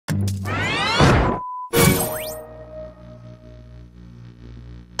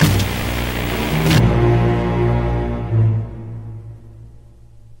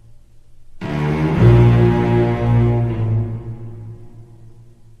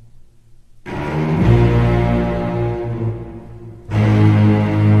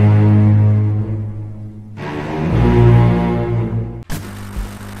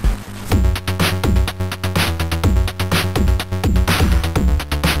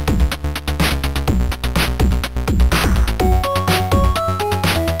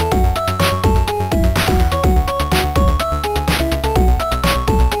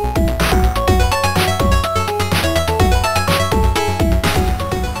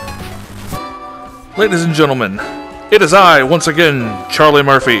Ladies and gentlemen, it is I, once again,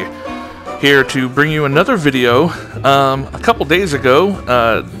 ChollayMurphay, here to bring you another video. A couple days ago,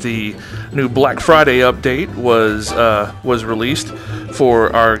 the new Black Friday update was released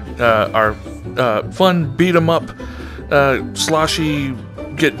for our fun beat 'em up, sloshy,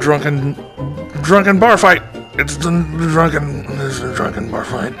 get drunken bar fight. It's the drunken bar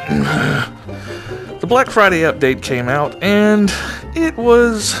fight. The Black Friday update came out, and it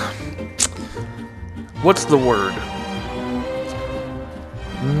was, what's the word?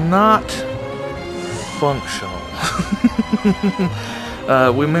 Not functional.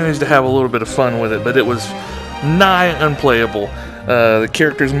 We managed to have a little bit of fun with it, but it was nigh unplayable. The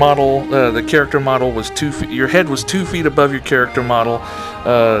character model was 2 feet. Your head was 2 feet above your character model.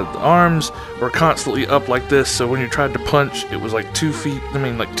 The arms were constantly up like this, so when you tried to punch, it was like 2 feet. I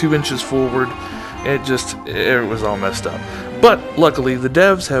mean, like 2 inches forward. It was all messed up. But luckily, the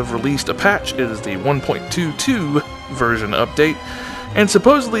devs have released a patch. It is the 1.22 version update, and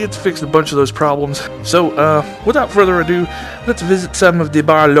supposedly it's fixed a bunch of those problems. So, without further ado, let's visit some of the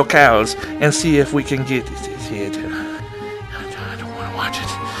bar locales and see if we can get it. I don't want to watch it.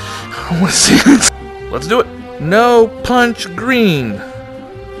 I don't want to see it. Let's do it. No punch green.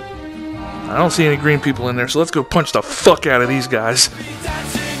 I don't see any green people in there, so let's go punch the fuck out of these guys.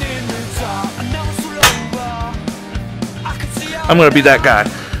 I'm gonna be that guy.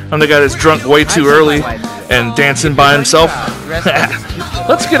 I'm the guy that's drunk way too early and dancing by himself.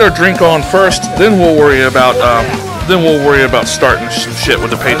 Let's get our drink on first, then we'll worry about starting some shit with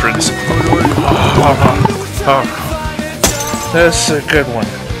the patrons. That's a good one.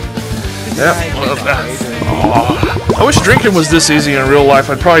 Yep. I wish drinking was this easy in real life.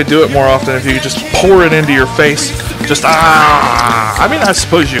 I'd probably do it more often if you could just pour it into your face. Just I mean, I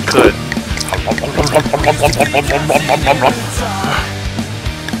suppose you could.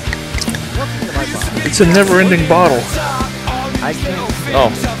 It's a never-ending bottle. Oh,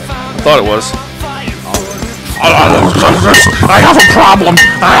 I thought it was. I have a problem.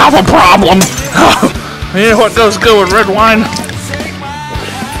 I have a problem. You know what goes good with red wine?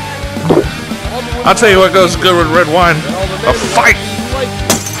 I'll tell you what goes good with red wine. A fight.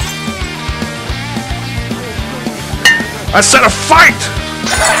 I said a fight.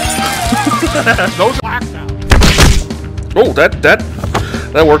 Oh, that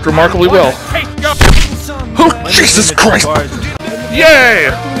worked remarkably well. Oh, Jesus Christ!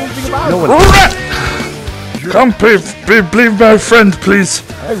 Yay! Come, believe my friend, please.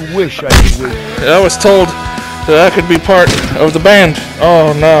 I wish I could. I was told that I could be part of the band.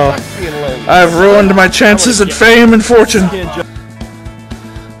 Oh no! I've ruined my chances at fame and fortune.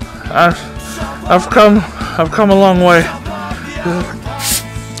 I've come a long way.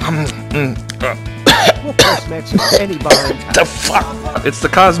 The fuck? It's the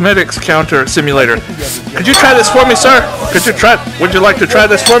cosmetics counter simulator. Could you try this for me, sir? Would you like to try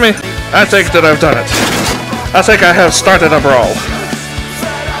this for me? I think that I've done it. I think I have started a brawl.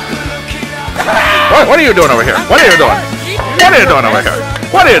 What are you doing over here? What are you doing? What are you doing over here?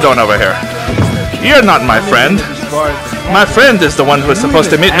 What are you doing over here? You're not my friend. My friend is the one who is supposed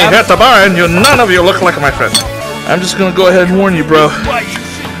to meet me here at the bar, and none of you look like my friend. I'm just gonna go ahead and warn you, bro.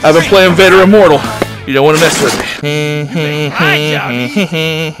 I've been playing Vader Immortal. You don't want to mess with me.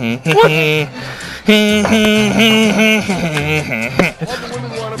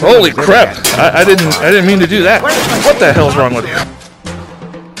 Holy crap! I didn't mean to do that. What the hell's wrong with you?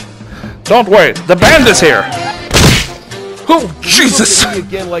 Don't worry, the band is here. Oh Jesus!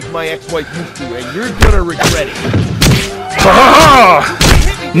 Again, like my ex-wife used to, and you're gonna regret it.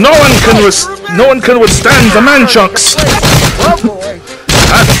 No one can withstand the man chunks.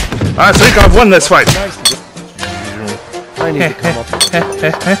 I think I've won this fight. I need to come up with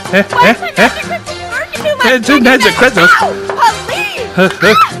I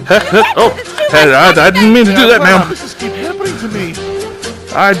didn't mean to do that, ma'am. This keeps happening to me.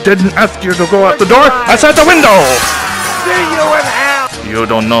 I didn't ask you to go out the door. I said the window. See you in hell. You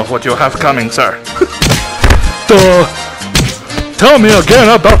don't know what you have coming, sir. Tell me again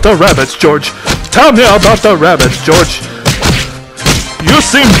about the rabbits, George. Tell me about the rabbits, George. You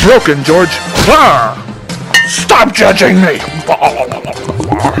seem broken, George. Stop judging me.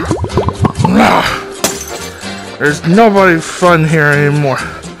 There's nobody fun here anymore.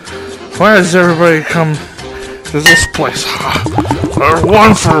 Why does everybody come to this place? There's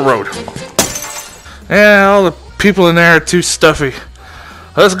one for the road. Yeah, all the people in there are too stuffy.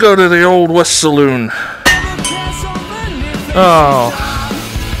 Let's go to the Old West Saloon. Oh,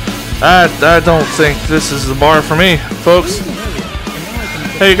 I don't think this is the bar for me, folks.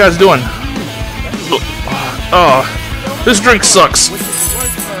 How you guys doing? Oh, this drink sucks.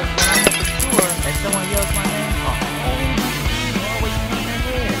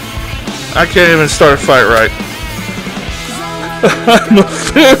 I can't even start a fight right. I'm a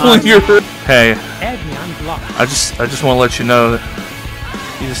failure. Hey, I just want to let you know that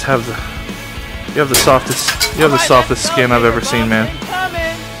you just have the softest skin I've ever seen, man.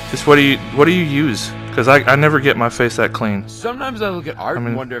 Just what do you use? Because I never get my face that clean. Sometimes I look at art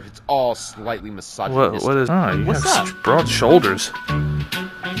and wonder if it's all slightly misogynistic. What is? Oh, you have broad shoulders.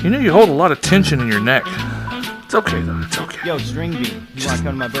 You know you hold a lot of tension in your neck. It's okay though. It's okay. Yo, String Bean, you wanna come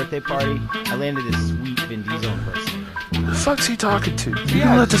to my birthday party? I landed this sweet Vin Diesel impression. Who the fuck's he talking to? You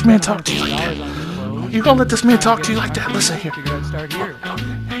gonna let this man talk to you like that? You gonna let this man talk to you like that? Listen here.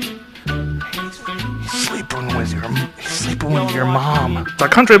 He's sleeping with your mom. The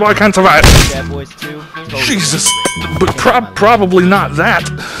country boy can't survive. Bad boys too. Jesus, but probably not that.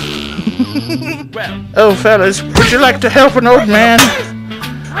 Oh, fellas, would you like to help an old man?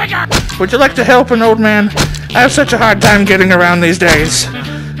 Would you like to help an old man? I have such a hard time getting around these days,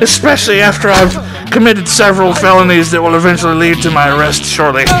 especially after I've committed several felonies that will eventually lead to my arrest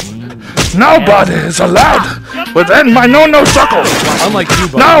shortly. Nobody is allowed within my no circle. Unlike you,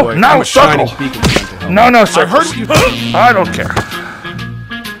 boy, no circle. No circle. I heard you. I don't care.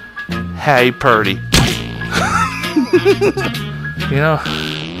 Hey, Purdy. You know,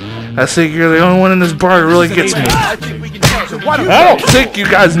 I think you're the only one in this bar that really gets me. I don't think you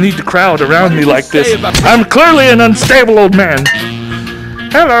guys need to crowd around me like this. I'm clearly an unstable old man.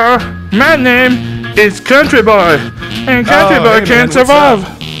 Hello, my name is Country Boy, and Country Boy can't survive.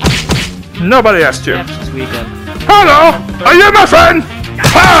 Nobody asked you. Hello, are you my friend?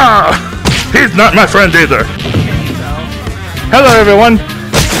 Ha! He's not my friend either. Hello, everyone.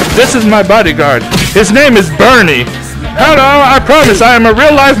 This is my bodyguard. His name is Bernie. Hello, I promise I am a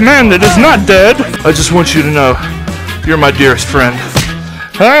real-life man that is not dead. I just want you to know, you're my dearest friend.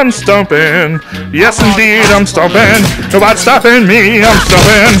 I'm stomping. Yes, indeed, I'm stomping. Nobody's stopping me. I'm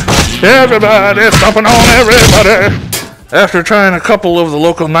stomping. Everybody's stomping on everybody. After trying a couple of the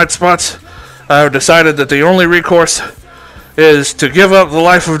local night spots, I've decided that the only recourse is to give up the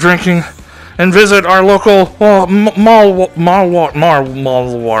life of drinking and visit our local Malwart.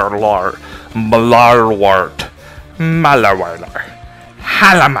 Malwart.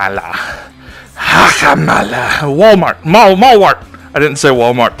 I didn't say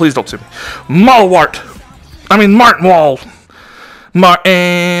Walmart. Please don't sue me. Malwart. I mean Martin Wall.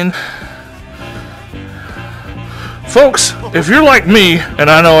 Martin. Folks, if you're like me, and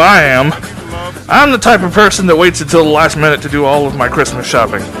I know I am, I'm the type of person that waits until the last minute to do all of my Christmas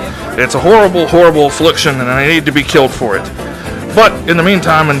shopping. It's a horrible, horrible affliction, and I need to be killed for it. But in the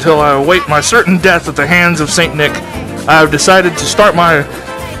meantime, until I await my certain death at the hands of Saint Nick, I've decided to start my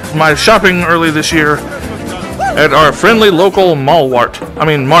shopping early this year at our friendly local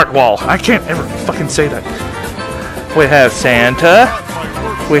Martwall. I can't ever fucking say that. We have Santa.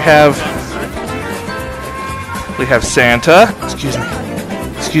 We have Santa. Excuse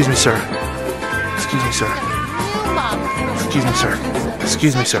me, sir. Excuse me, sir. Excuse me, sir.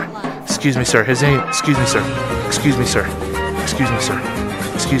 Excuse me, sir. Excuse me, sir. His name. Excuse me, sir. Excuse me, sir. Excuse me, sir.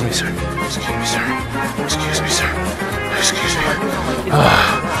 Excuse me, sir. Excuse me, sir.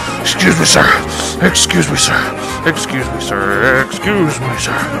 Excuse me, sir. Excuse me. Excuse me, sir. Excuse me, sir. Excuse me, sir. Excuse me,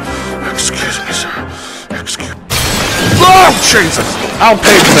 sir. Excuse me, sir. Excuse. Oh, Jesus! I'll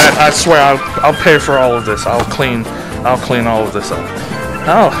pay for that. I swear, I'll pay for all of this. I'll clean all of this up.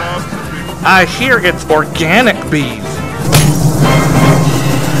 Oh, I hear it's organic beef.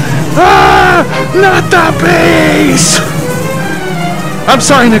 Ah, not the bees! I'm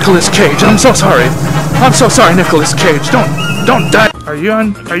sorry, Nicolas Cage. I'm so sorry. I'm so sorry, Nicolas Cage. Don't die. Are you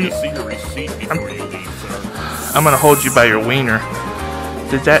on? Are you? I'm gonna hold you by your wiener.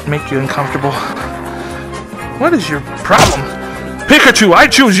 Did that make you uncomfortable? What is your problem? Pikachu, I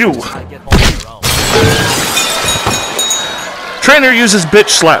choose you! Trainer uses bitch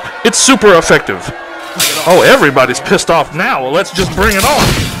slap. It's super effective. Oh, everybody's pissed off now. Well, let's just bring it on.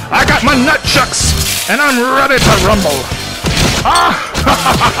 I got my nunchucks, and I'm ready to rumble. Ah!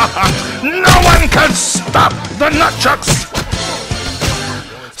 No one can stop the nunchucks!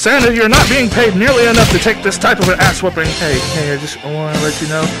 Santa, you're not being paid nearly enough to take this type of an ass whooping. Hey, I just want to let you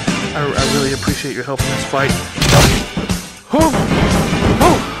know, I really appreciate your help in this fight.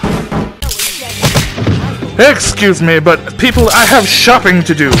 Excuse me, but people, I have shopping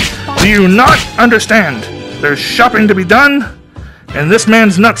to do. Do you not understand? There's shopping to be done, and this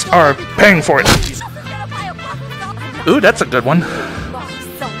man's nuts are paying for it. Ooh, that's a good one.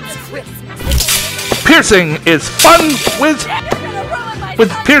 Piercing is fun with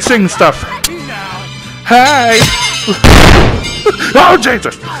piercing stuff. Hi. Oh,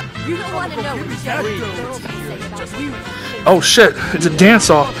 Jesus. Oh, shit. It's a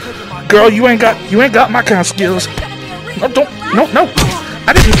dance-off. girl, you ain't got my kind of skills. No, no.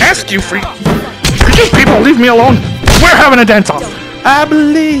 I didn't ask you for. Could you people leave me alone? We're having a dance-off. I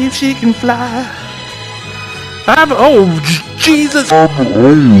believe she can fly. Jesus.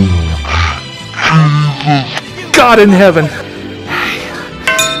 God in heaven. Hey.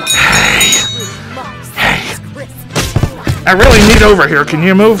 I really need over here. Can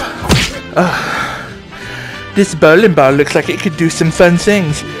you move? This bowling ball looks like it could do some fun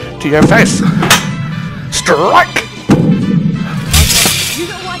things to your face. Strike!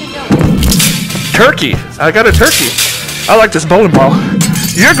 Turkey. I got a turkey. I like this bowling ball.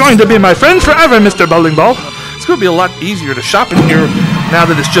 You're going to be my friend forever, Mr. Bowling Ball. It's going to be a lot easier to shop in here now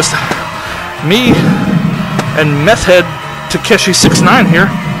that it's just me and meth head Takeshi69 here.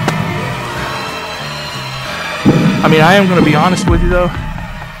 I mean, I am going to be honest with you, though.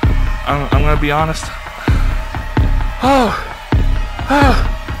 I'm going to be honest.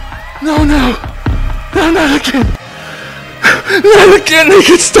 No, not again. Not again, they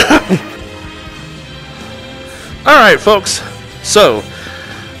can stop me. Alright, folks. So,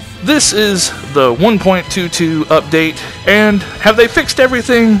 this is the 1.22 update, and have they fixed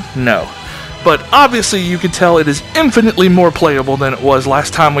everything? No. But obviously you can tell it is infinitely more playable than it was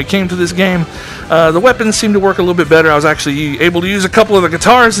last time we came to this game. The weapons seem to work a little bit better. I was actually able to use a couple of the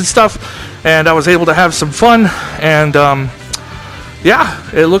guitars and stuff, and I was able to have some fun, and yeah,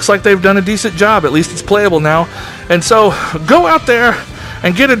 it looks like they've done a decent job. At least it's playable now. And so, go out there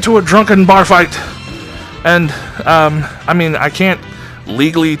and get into a drunken bar fight. And, I mean, I can't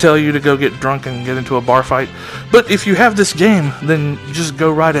legally tell you to go get drunk and get into a bar fight, but if you have this game, then just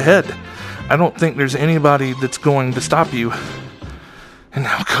go right ahead. I don't think there's anybody that's going to stop you. And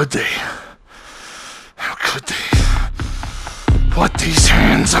how could they? How could they? What these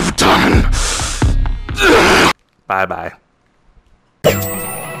hands have done. Bye-bye.